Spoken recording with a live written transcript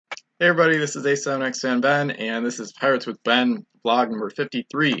Hey everybody, this is A7X Fan Ben, and this is Pirates with Ben, vlog number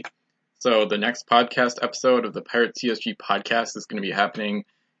 53. So the next podcast episode of the Pirates CSG podcast is going to be happening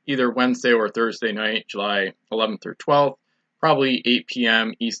either Wednesday or Thursday night, July 11th or 12th, probably 8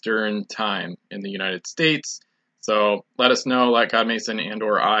 p.m. Eastern time in the United States. So let us know, let God Mason and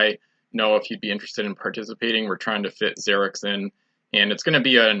or I know if you'd be interested in participating. We're trying to fit Xerix in, and it's going to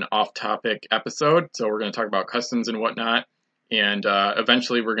be an off-topic episode, so we're going to talk about customs and whatnot. And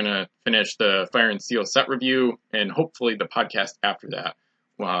eventually we're going to finish the Fire and Seal set review and hopefully the podcast after that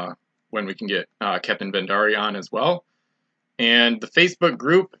when we can get Captain Vendari on as well. And the Facebook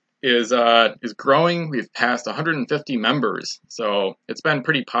group is growing. We've passed 150 members, so it's been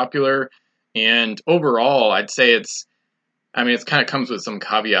pretty popular. And overall, I'd say it kind of comes with some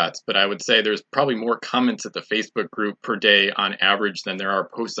caveats, but I would say there's probably more comments at the Facebook group per day on average than there are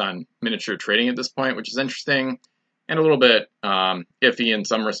posts on miniature trading at this point, which is interesting. And a little bit iffy in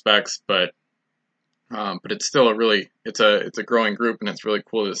some respects, but it's still it's a growing group, and it's really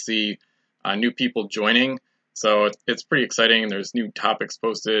cool to see new people joining. So it's pretty exciting. There's new topics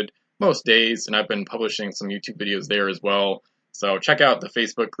posted most days, and I've been publishing some YouTube videos there as well. So check out the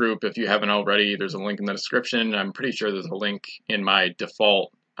Facebook group if you haven't already. There's a link in the description. I'm pretty sure there's a link in my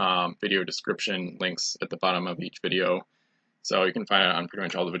default video description links at the bottom of each video. So you can find it on pretty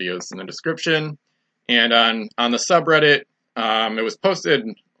much all the videos in the description. And on the subreddit, it was posted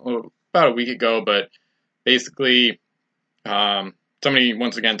about a week ago, but basically somebody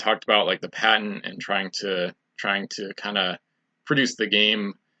once again talked about like the patent and trying to kind of produce the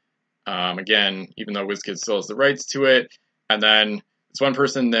game again, even though WizKids still has the rights to it. And then this one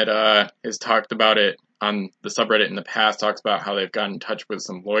person that has talked about it on the subreddit in the past talks about how they've gotten in touch with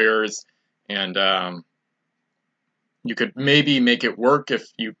some lawyers, and you could maybe make it work if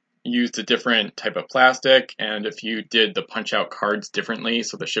you used a different type of plastic and if you did the punch out cards differently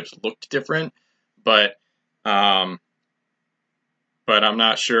so the ships looked different, but I'm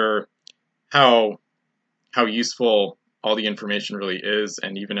not sure how useful all the information really is.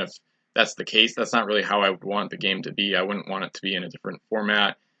 And even if that's the case, that's not really how I would want the game to be. I wouldn't want it to be in a different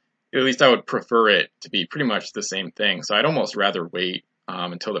format. At least I would prefer it to be pretty much the same thing. So I'd almost rather wait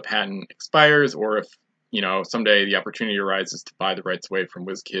until the patent expires, or if someday the opportunity arises to buy the rights away from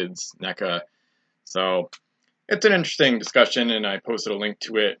WizKids, NECA. So it's an interesting discussion, and I posted a link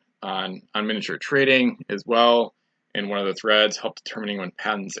to it on miniature trading as well in one of the threads, help determining when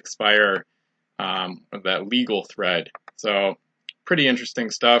patents expire, that legal thread. So pretty interesting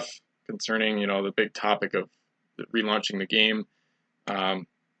stuff concerning, the big topic of relaunching the game.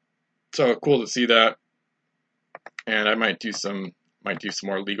 So cool to see that. And I might do some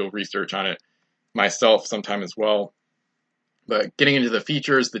more legal research on it myself sometime as well. But getting into the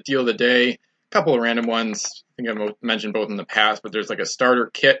features, the deal of the day, a couple of random ones. I think I've mentioned both in the past, but there's like a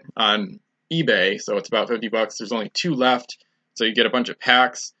starter kit on eBay, so it's about $50. There's only 2 left, so you get a bunch of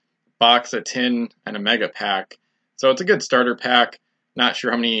packs, box, a tin, and a mega pack. So it's a good starter pack. Not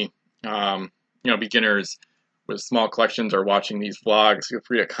sure how many beginners with small collections are watching these vlogs. Feel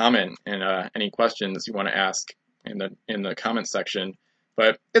free to comment and any questions you want to ask in the comment section.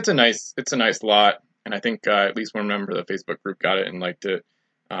 But it's a nice lot, and I think at least one member of the Facebook group got it and liked it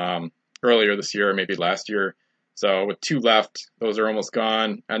earlier this year, or maybe last year. So with 2 left, those are almost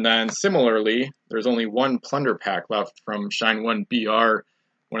gone. And then similarly, there's only 1 plunder pack left from Shine 1 BR,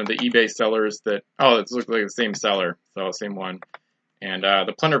 one of the eBay sellers that, it looks like the same seller, so same one. And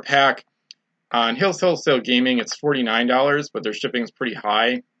the plunder pack on Hills Wholesale Gaming, it's $49, but their shipping's pretty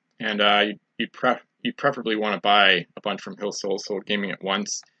high, and you'd preferably want to buy a bunch from Hills Wholesale Gaming at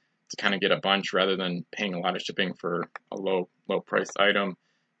once to kind of get a bunch rather than paying a lot of shipping for a low priced item.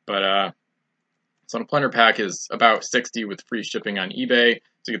 But so the plunder pack is about $60 with free shipping on eBay.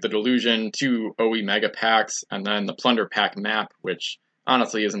 So you get the Delusion, 2 OE mega packs, and then the plunder pack map, which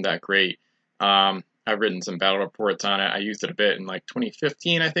honestly isn't that great. I've written some battle reports on it. I used it a bit in like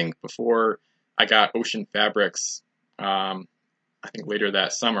 2015, I think, before I got Ocean Fabrics, I think later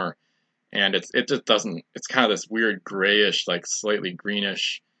that summer. And it just doesn't, it's kind of this weird grayish, like slightly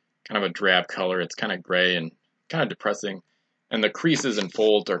greenish, kind of a drab color. It's kind of gray and kind of depressing. And the creases and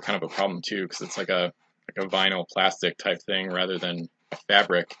folds are kind of a problem too, because it's like a vinyl plastic type thing rather than a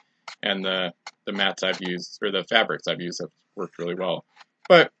fabric. And the mats I've used, or the fabrics I've used, have worked really well.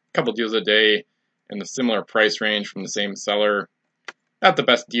 But a couple deals a day in the similar price range from the same seller. Not the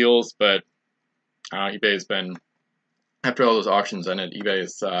best deals, but eBay has been, after all those auctions ended, eBay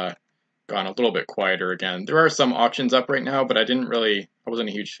has gone a little bit quieter again. There are some auctions up right now, but I wasn't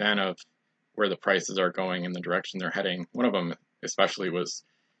a huge fan of where the prices are going and the direction they're heading. One of them especially was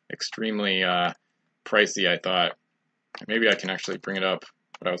extremely pricey, I thought. Maybe I can actually bring it up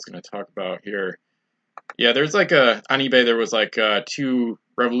what I was going to talk about here. Yeah, there's like on eBay there was like 2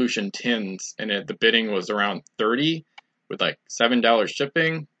 Revolution tins, and the bidding was around 30 with like $7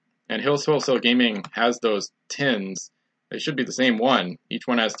 shipping. And Hills Wholesale Gaming has those tins. They should be the same one. Each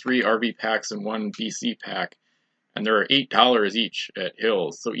one has 3 RV packs and 1 BC pack, and they're $8 each at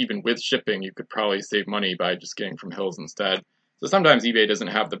Hills. So even with shipping, you could probably save money by just getting from Hills instead. So sometimes eBay doesn't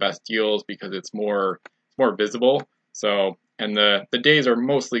have the best deals because it's more visible. So, and the days are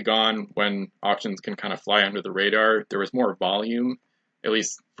mostly gone when auctions can kind of fly under the radar. There was more volume, at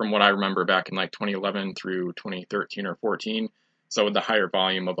least from what I remember back in like 2011 through 2013 or 14. So with the higher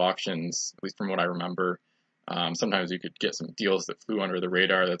volume of auctions, at least from what I remember, sometimes you could get some deals that flew under the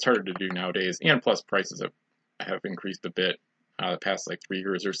radar. That's harder to do nowadays. And plus prices have increased a bit the past like 3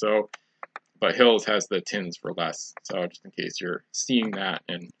 years or so. But Hills has the tins for less. So just in case you're seeing that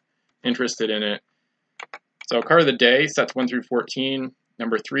and interested in it. So card of the day, sets 1 through 14.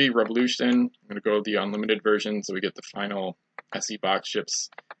 Number 3, Revolution. I'm going to go the unlimited version so we get the final SE box ships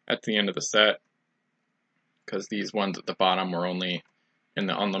at the end of the set. Because these ones at the bottom were only in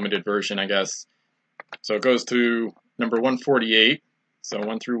the unlimited version, I guess. So it goes to number 148. So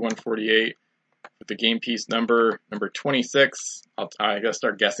 1 through 148. With the game piece number 26. I gotta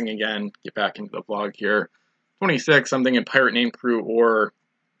start guessing again. Get back into the vlog here. 26, something in pirate name crew or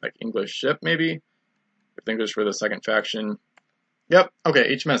like English ship maybe. If English for the second faction. Yep.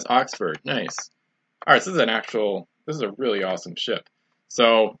 Okay. HMS Oxford. Nice. All right. So this is a really awesome ship.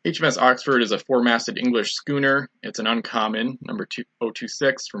 So HMS Oxford is a 4-masted English schooner. It's an uncommon, number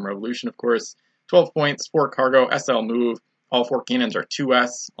 026 from Revolution, of course. 12 points, 4 cargo, SL move. All 4 cannons are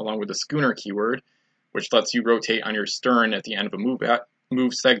 2S, along with the schooner keyword, which lets you rotate on your stern at the end of a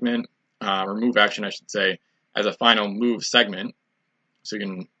move segment, or move action, I should say, as a final move segment. So you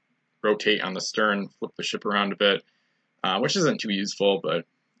can rotate on the stern, flip the ship around a bit, which isn't too useful, but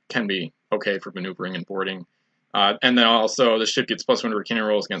can be okay for maneuvering and boarding. And then also, the ship gets +1 to cannon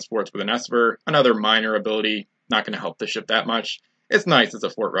rolls against forts with an Esper. Another minor ability, not going to help the ship that much. It's nice as a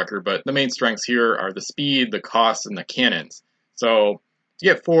fort wrecker, but the main strengths here are the speed, the cost, and the cannons. So to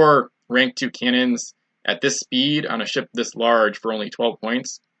get 4 rank 2 cannons at this speed on a ship this large for only 12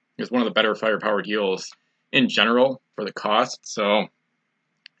 points is one of the better firepower deals in general for the cost. So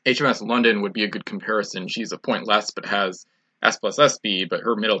HMS London would be a good comparison. She's a point less, but has S+S speed, but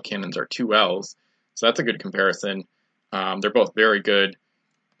her middle cannons are 2Ls. So that's a good comparison. They're both very good.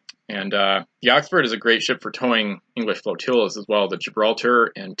 And the Oxford is a great ship for towing English flotillas as well. The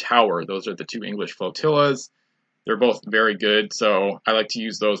Gibraltar and Tower, those are the 2 English flotillas. They're both very good, so I like to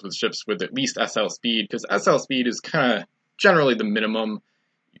use those with ships with at least SL speed, because SL speed is kind of generally the minimum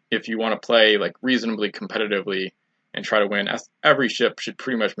if you want to play like reasonably competitively and try to win. Every ship should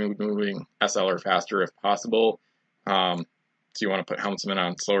pretty much be moving SL or faster if possible. So you want to put helmsmen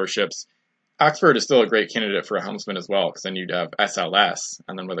on slower ships. Oxford is still a great candidate for a helmsman as well, because then you'd have SLS,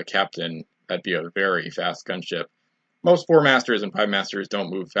 and then with a captain, that'd be a very fast gunship. Most 4-masters and 5-masters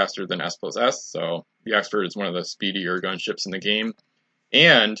don't move faster than S+S, so the Oxford is one of the speedier gunships in the game.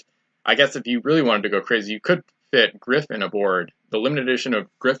 And I guess if you really wanted to go crazy, you could fit Griffin aboard. The limited edition of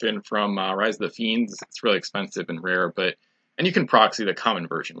Griffin from Rise of the Fiends, it's really expensive and rare, and you can proxy the common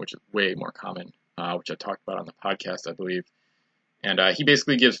version, which is way more common, which I talked about on the podcast, I believe. And he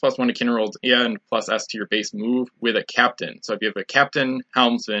basically gives +1 to cannon rolls and +S to your base move with a captain. So if you have a captain,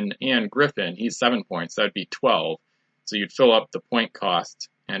 helmsman, and Griffin, he's 7 points. That'd be 12. So you'd fill up the point cost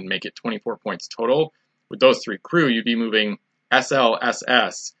and make it 24 points total. With those 3 crew, you'd be moving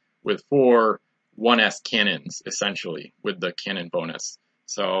SLSS with 4 1S cannons, essentially, with the cannon bonus.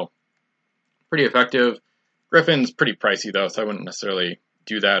 So pretty effective. Griffin's pretty pricey, though, so I wouldn't necessarily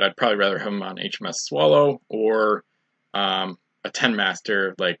do that. I'd probably rather have him on HMS Swallow or a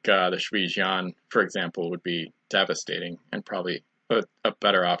 10-master like the Shui Jian, for example, would be devastating and probably a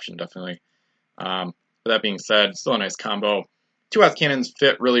better option, definitely. But that being said, still a nice combo. 2S cannons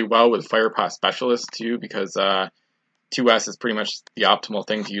fit really well with Firepot Specialist, too, because 2S is pretty much the optimal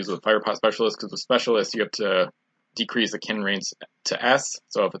thing to use with Firepot Specialist, because with Specialist, you have to decrease the cannon range to S.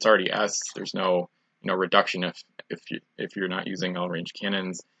 So if it's already S, there's no reduction if you're not using all-range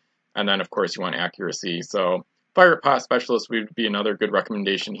cannons. And then, of course, you want accuracy. So Firepot Specialist would be another good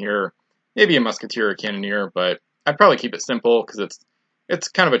recommendation here. Maybe a Musketeer or Cannoneer, but I'd probably keep it simple because it's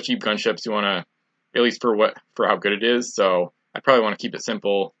kind of a cheap gunship. So you want to, at least for how good it is. So I'd probably want to keep it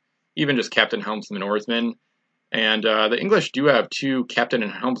simple, even just Captain, Helmsman, Oarsman. And the English do have 2 Captain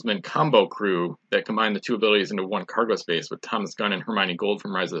and Helmsman combo crew that combine the 2 abilities into 1 cargo space with Thomas Gunn and Hermione Gold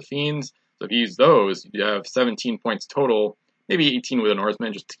from Rise of the Fiends. So if you use those, you'd have 17 points total, maybe 18 with an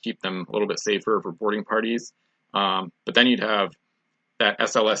Oarsman just to keep them a little bit safer for boarding parties. But then you'd have that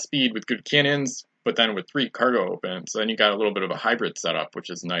SLS speed with good cannons, but then with 3 cargo opens. So then you got a little bit of a hybrid setup, which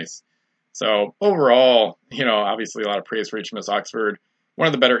is nice. So overall, obviously a lot of praise for HMS Oxford. One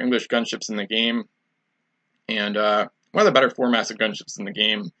of the better English gunships in the game, and one of the better 4-masted gunships in the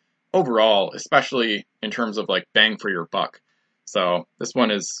game overall, especially in terms of like bang for your buck. So this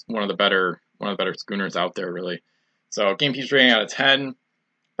one is one of the better schooners out there, really. So game piece rating out of 10,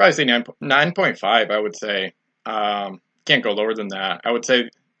 probably say 9.5. I would say can't go lower than that. I would say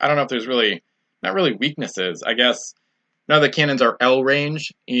I don't know if there's not really weaknesses. I guess none of the cannons are L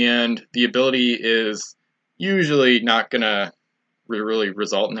range, and the ability is usually not gonna really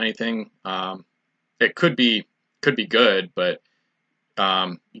result in anything. It could be good, but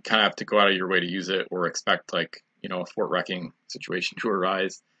you kind of have to go out of your way to use it or expect like a fort wrecking situation to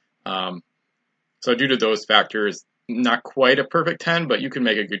arise. So due to those factors, not quite a perfect 10, but you can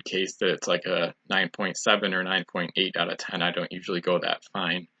make a good case that it's like a 9.7 or 9.8 out of 10. I don't usually go that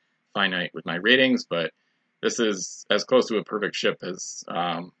finite with my ratings, but this is as close to a perfect ship as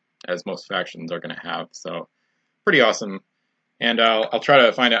most factions are going to have. So pretty awesome. And I'll try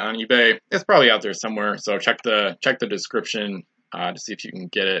to find it on eBay. It's probably out there somewhere. So check the description to see if you can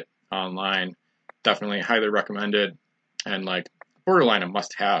get it online. Definitely highly recommended, and like borderline a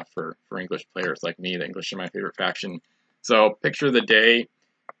must-have for English players like me. The English are my favorite faction. So picture of the day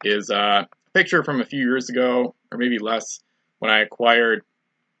is a picture from a few years ago, or maybe less, when I acquired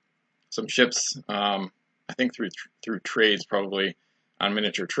some ships. I think through trades, probably on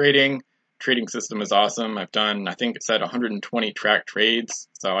Miniature Trading. Trading system is awesome. I've done, I think it said 120 track trades,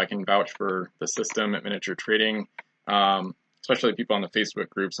 so I can vouch for the system at Miniature Trading. Especially people on the Facebook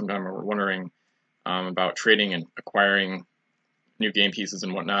group sometimes are wondering about trading and acquiring new game pieces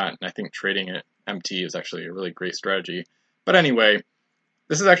and whatnot, and I think trading at MT is actually a really great strategy. But anyway,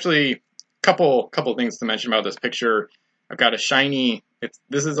 this is actually a couple things to mention about this picture. I've got a shiny,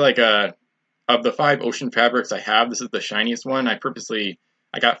 this is like of the 5 ocean fabrics I have, this is the shiniest one. I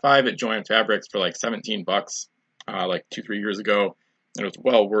got 5 at Joann Fabrics for like $17, like 2-3 years ago. And it was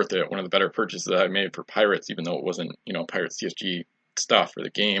well worth it. One of the better purchases I made for Pirates, even though it wasn't, Pirates CSG stuff for the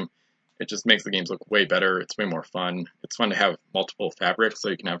game. It just makes the games look way better. It's way more fun. It's fun to have multiple fabrics so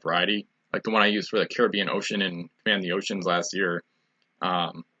you can have variety. Like the one I used for the Caribbean Ocean and Command the Oceans last year.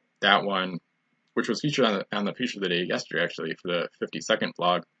 That one, which was featured on the feature of the day yesterday, actually, for the 52nd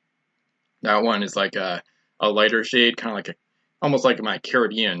vlog. That one is like a lighter shade, kind of like almost like my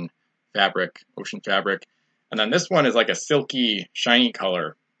Caribbean fabric, ocean fabric. And then this one is like a silky, shiny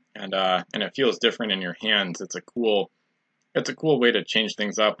color, and it feels different in your hands. It's a cool way to change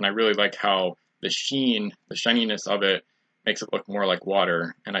things up, and I really like how the shininess of it makes it look more like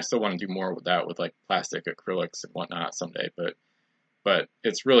water. And I still want to do more with that with like plastic acrylics and whatnot someday. But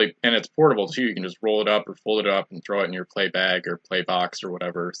it's really, and it's portable too. You can just roll it up or fold it up and throw it in your play bag or play box or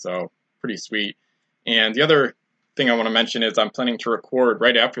whatever. So pretty sweet. And the other thing I want to mention is I'm planning to record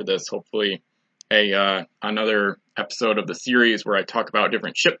right after this, hopefully, another episode of the series where I talk about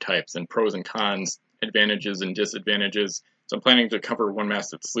different ship types and pros and cons, advantages and disadvantages. So I'm planning to cover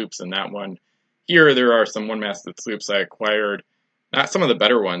one-masted sloops in that one. Here there are some one-masted sloops I acquired. Not some of the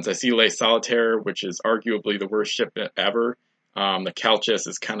better ones. I see Le Solitaire, which is arguably the worst ship ever. The Calchas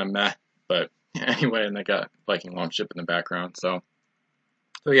is kind of meh, but anyway, and they got Viking Longship in the background. So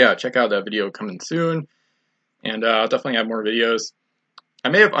yeah, check out that video coming soon. And I'll definitely have more videos. I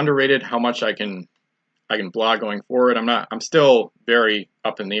may have underrated how much I can blog going forward. I'm still very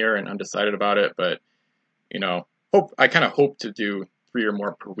up in the air and undecided about it, but I kind of hope to do 3 or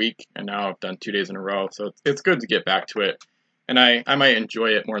more per week, and now I've done 2 days in a row, so it's good to get back to it. And I might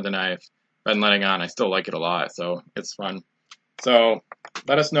enjoy it more than I've been letting on. I still like it a lot, so it's fun. So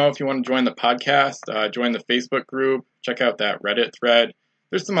let us know if you want to join the podcast, join the Facebook group, check out that Reddit thread.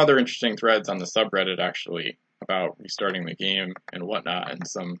 There's some other interesting threads on the subreddit, actually, about restarting the game and whatnot,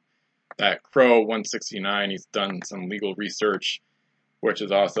 and that Crow 169, he's done some legal research, which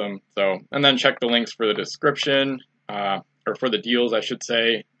is awesome. So, and then check the links for the description, or for the deals, I should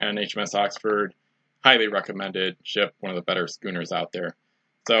say, and HMS Oxford, highly recommended ship, one of the better schooners out there.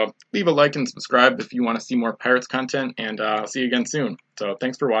 So leave a like and subscribe if you want to see more Pirates content, and I'll see you again soon. So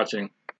thanks for watching.